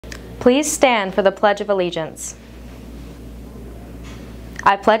Please stand for the Pledge of Allegiance.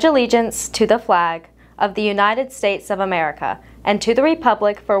 I pledge allegiance to the flag of the United States of America and to the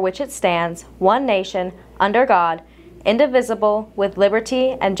republic for which it stands, one nation, under God, indivisible, with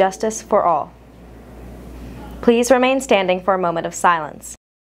liberty and justice for all. Please remain standing for a moment of silence.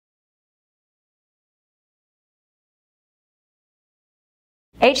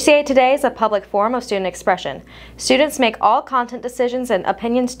 HCA Today is a public forum of student expression. Students make all content decisions and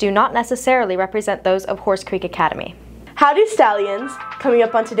opinions do not necessarily represent those of Horse Creek Academy. Howdy Stallions! Coming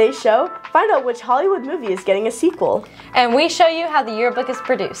up on today's show, find out which Hollywood movie is getting a sequel. And we show you how the yearbook is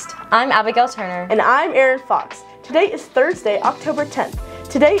produced. I'm Abigail Turner. And I'm Aaron Fox. Today is Thursday, October 10th.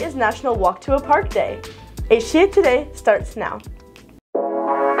 Today is National Walk to a Park Day. HCA Today starts now.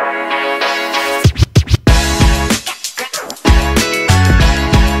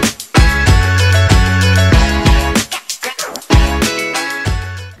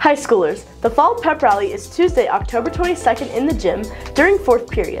 High schoolers, the Fall Pep Rally is Tuesday, October 22nd in the gym during 4th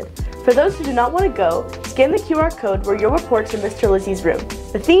period. For those who do not want to go, scan the QR code where you'll report to Mr. Lizzie's room.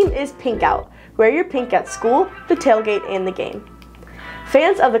 The theme is Pink Out. Wear your pink at school, the tailgate, and the game.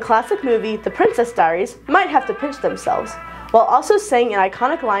 Fans of the classic movie The Princess Diaries might have to pinch themselves, while also saying an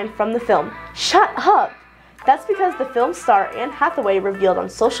iconic line from the film, "Shut up!" That's because the film star Anne Hathaway revealed on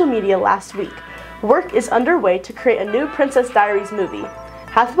social media last week. Work is underway to create a new Princess Diaries movie.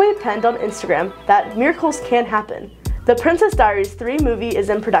 Hathaway penned on Instagram that miracles can happen. The Princess Diaries 3 movie is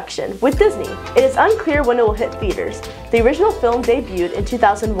in production with Disney. It is unclear when it will hit theaters. The original film debuted in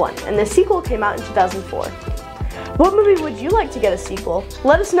 2001 and the sequel came out in 2004. What movie would you like to get a sequel?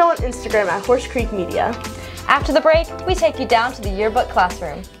 Let us know on Instagram at Horse Creek Media. After the break, we take you down to the yearbook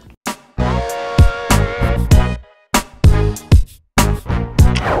classroom.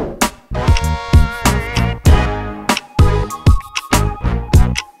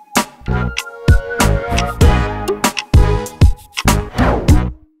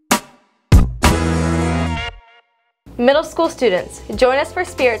 Middle school students, join us for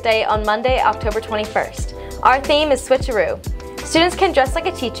Spirit Day on Monday, October 21st. Our theme is Switcheroo. Students can dress like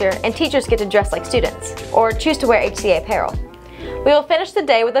a teacher and teachers get to dress like students, or choose to wear HCA apparel. We will finish the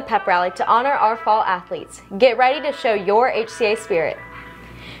day with a pep rally to honor our fall athletes. Get ready to show your HCA spirit.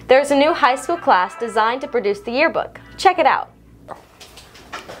 There is a new high school class designed to produce the yearbook. Check it out.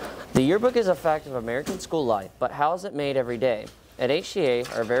 The yearbook is a fact of American school life, but how is it made every day? At HCA,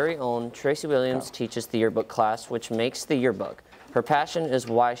 our very own Tracy Williams teaches the yearbook class, which makes the yearbook. Her passion is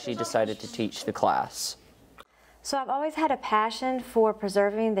why she decided to teach the class. So I've always had a passion for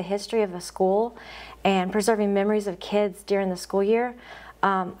preserving the history of a school and preserving memories of kids during the school year.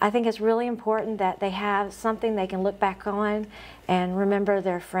 I think it's really important that they have something they can look back on and remember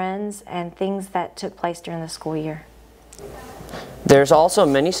their friends and things that took place during the school year. There's also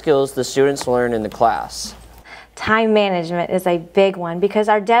many skills the students learn in the class. Time management is a big one because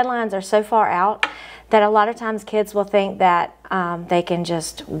our deadlines are so far out that a lot of times kids will think that they can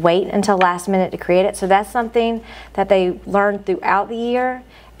just wait until last minute to create it. So that's something that they learn throughout the year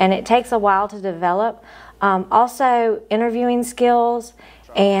and it takes a while to develop. Also interviewing skills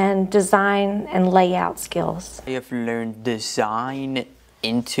and design and layout skills. I have learned design,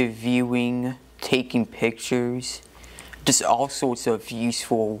 interviewing, taking pictures, just all sorts of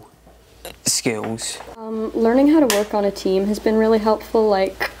useful skills. Learning how to work on a team has been really helpful,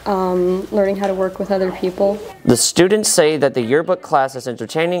 like learning how to work with other people. The students say that the yearbook class is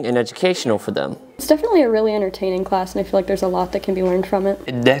entertaining and educational for them. It's definitely a really entertaining class and I feel like there's a lot that can be learned from it.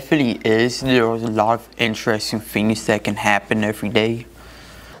 It definitely is. There's a lot of interesting things that can happen every day.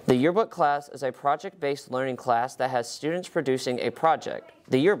 The yearbook class is a project-based learning class that has students producing a project,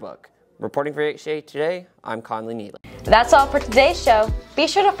 the yearbook. Reporting for HCA Today, I'm Conley Neely. That's all for today's show. Be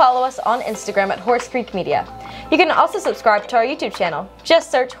sure to follow us on Instagram at Horse Creek Media. You can also subscribe to our YouTube channel.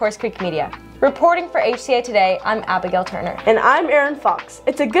 Just search Horse Creek Media. Reporting for HCA Today, I'm Abigail Turner. And I'm Aaron Fox.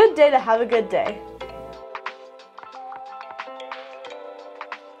 It's a good day to have a good day.